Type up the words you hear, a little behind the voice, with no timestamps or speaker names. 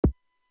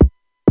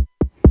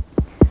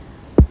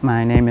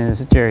My name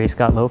is Jerry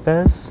Scott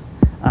Lopez.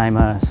 I'm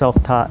a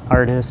self-taught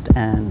artist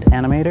and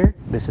animator.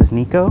 This is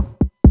Nico.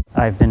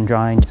 I've been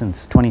drawing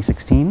since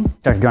 2016.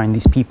 Started drawing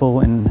these people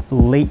in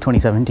late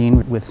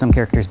 2017 with some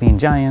characters being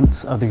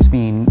giants, others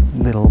being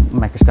little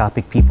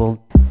microscopic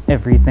people.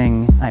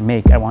 Everything I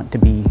make I want to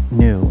be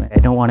new. I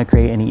don't want to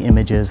create any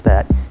images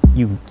that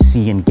you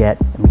see and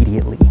get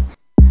immediately.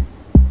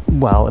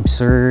 While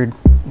absurd,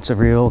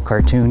 surreal,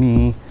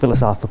 cartoony,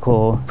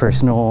 philosophical,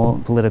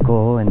 personal,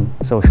 political, and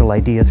social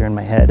ideas are in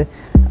my head.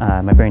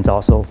 My brain's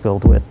also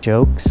filled with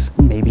jokes,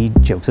 maybe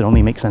jokes that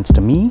only make sense to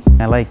me.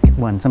 I like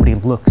when somebody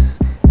looks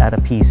at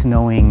a piece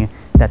knowing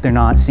that they're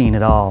not seeing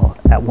it all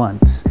at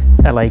once.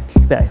 I like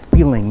that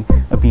feeling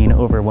of being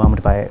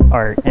overwhelmed by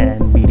art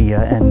and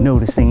media and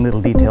noticing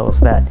little details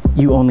that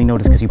you only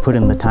notice because you put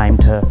in the time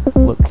to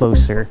look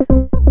closer.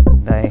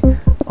 I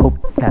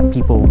hope that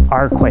people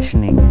are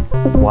questioning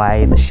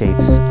why the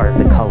shapes or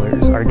the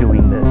colors are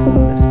doing this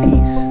in this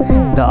piece.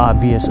 The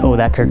obvious, oh,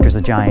 that character's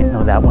a giant,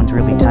 no, that one's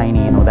really tiny,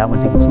 and oh, that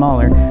one's even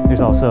smaller.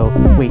 There's also,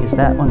 wait, is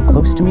that one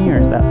close to me or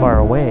is that far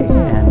away?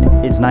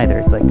 And it's neither.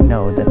 It's like,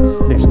 no,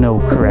 there's no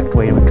correct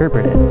way to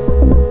interpret it.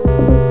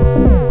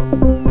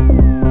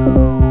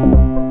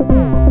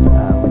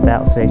 With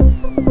that, I'll say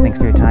thanks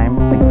for your time.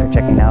 Thanks for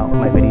checking out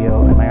my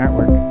video and my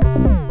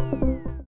artwork.